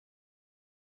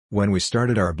When we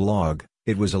started our blog,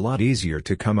 it was a lot easier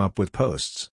to come up with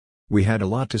posts. We had a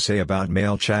lot to say about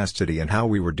male chastity and how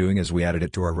we were doing as we added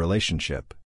it to our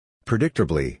relationship.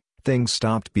 Predictably, things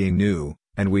stopped being new,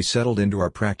 and we settled into our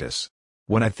practice.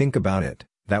 When I think about it,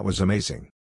 that was amazing.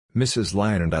 Mrs.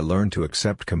 Lyon and I learned to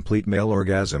accept complete male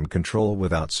orgasm control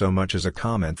without so much as a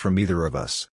comment from either of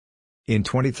us. In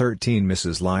 2013,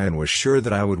 Mrs. Lyon was sure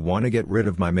that I would want to get rid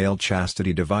of my male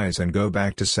chastity device and go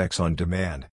back to sex on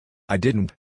demand. I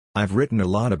didn't. I've written a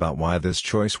lot about why this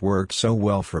choice worked so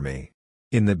well for me.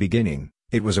 In the beginning,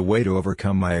 it was a way to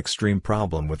overcome my extreme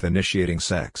problem with initiating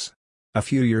sex. A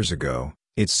few years ago,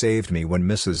 it saved me when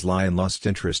Mrs. Lyon lost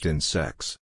interest in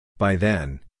sex. By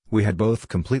then, we had both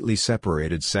completely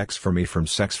separated sex for me from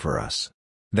sex for us.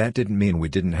 That didn't mean we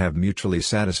didn't have mutually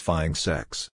satisfying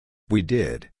sex. We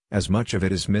did, as much of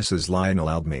it as Mrs. Lyon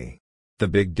allowed me. The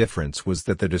big difference was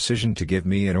that the decision to give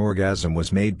me an orgasm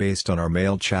was made based on our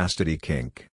male chastity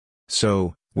kink.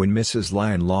 So, when Mrs.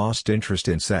 Lyon lost interest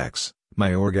in sex,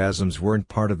 my orgasms weren't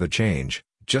part of the change,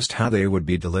 just how they would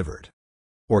be delivered.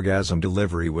 Orgasm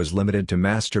delivery was limited to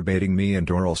masturbating me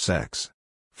and oral sex.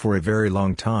 For a very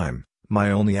long time,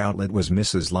 my only outlet was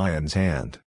Mrs. Lyon's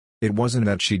hand. It wasn't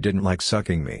that she didn't like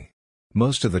sucking me.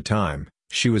 Most of the time,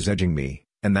 she was edging me,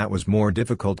 and that was more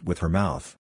difficult with her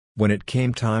mouth. When it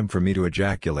came time for me to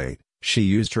ejaculate, she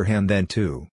used her hand then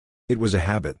too. It was a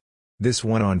habit. This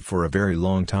went on for a very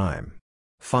long time.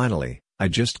 Finally, I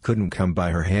just couldn't come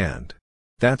by her hand.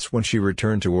 That's when she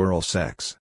returned to oral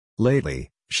sex.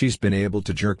 Lately, she's been able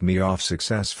to jerk me off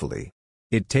successfully.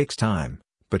 It takes time,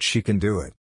 but she can do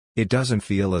it. It doesn't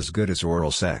feel as good as oral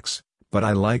sex, but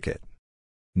I like it.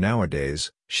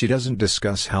 Nowadays, she doesn't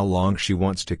discuss how long she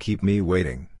wants to keep me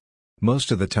waiting.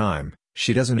 Most of the time,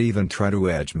 she doesn't even try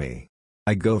to edge me.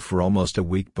 I go for almost a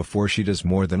week before she does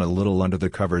more than a little under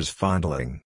the covers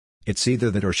fondling. It's either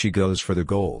that or she goes for the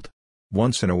gold.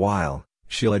 Once in a while,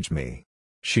 she'll edge me.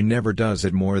 She never does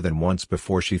it more than once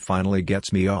before she finally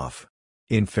gets me off.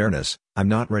 In fairness, I'm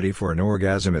not ready for an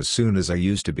orgasm as soon as I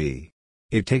used to be.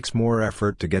 It takes more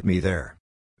effort to get me there.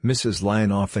 Mrs.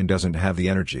 Lyon often doesn't have the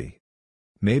energy.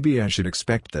 Maybe I should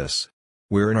expect this.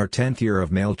 We're in our 10th year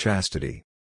of male chastity.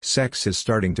 Sex is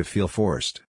starting to feel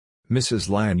forced. Mrs.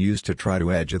 Lyon used to try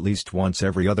to edge at least once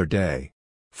every other day.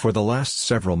 For the last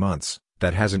several months,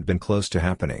 that hasn't been close to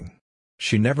happening.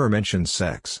 She never mentioned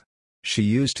sex. She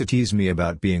used to tease me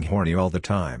about being horny all the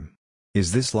time.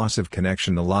 Is this loss of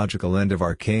connection the logical end of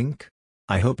our kink?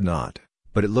 I hope not,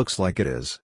 but it looks like it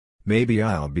is. Maybe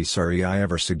I'll be sorry I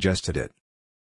ever suggested it.